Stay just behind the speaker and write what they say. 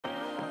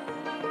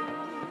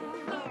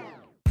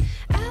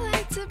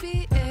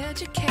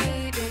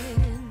educated,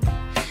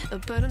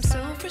 but I'm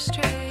so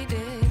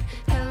frustrated.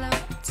 Hello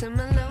to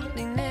my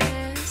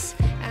loneliness.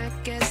 I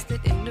guess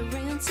that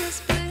ignorance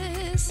is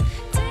bliss.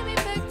 Take me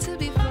back to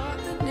before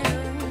the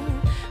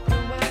noon.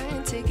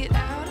 Rewind, take it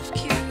out of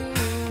cue.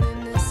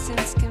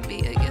 Innocence can be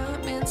a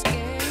young man's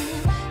game.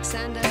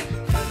 Signed up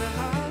for the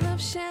hall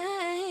of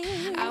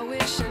shame. I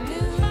wish I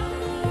knew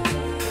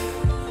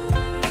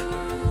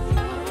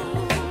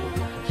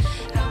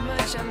how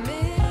much I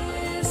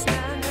miss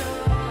not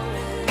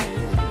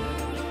knowing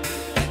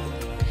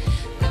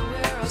that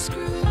we're all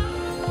screwed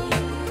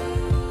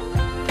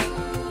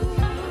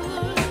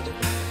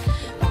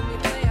when we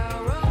play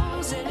our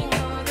roles and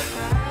ignore the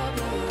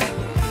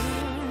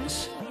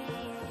problems.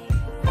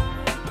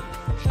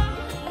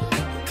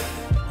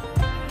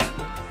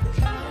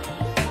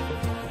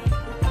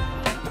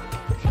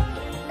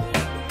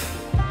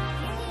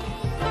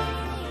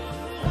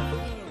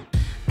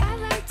 I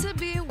like to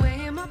be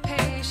way more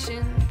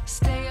patient.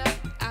 Stay up,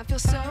 I feel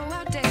so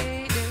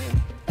outdated.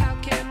 How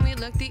can we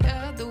look the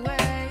other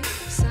way?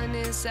 Sun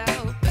is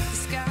out, but the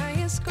sky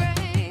is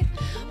gray.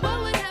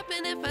 What would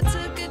happen if I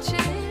took a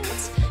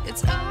chance?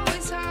 It's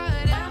always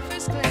hard at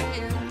first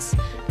glance.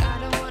 I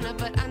don't wanna,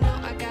 but I know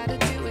I gotta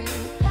do it.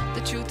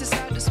 The truth is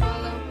hard to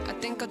swallow, I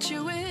think I'll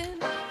chew it.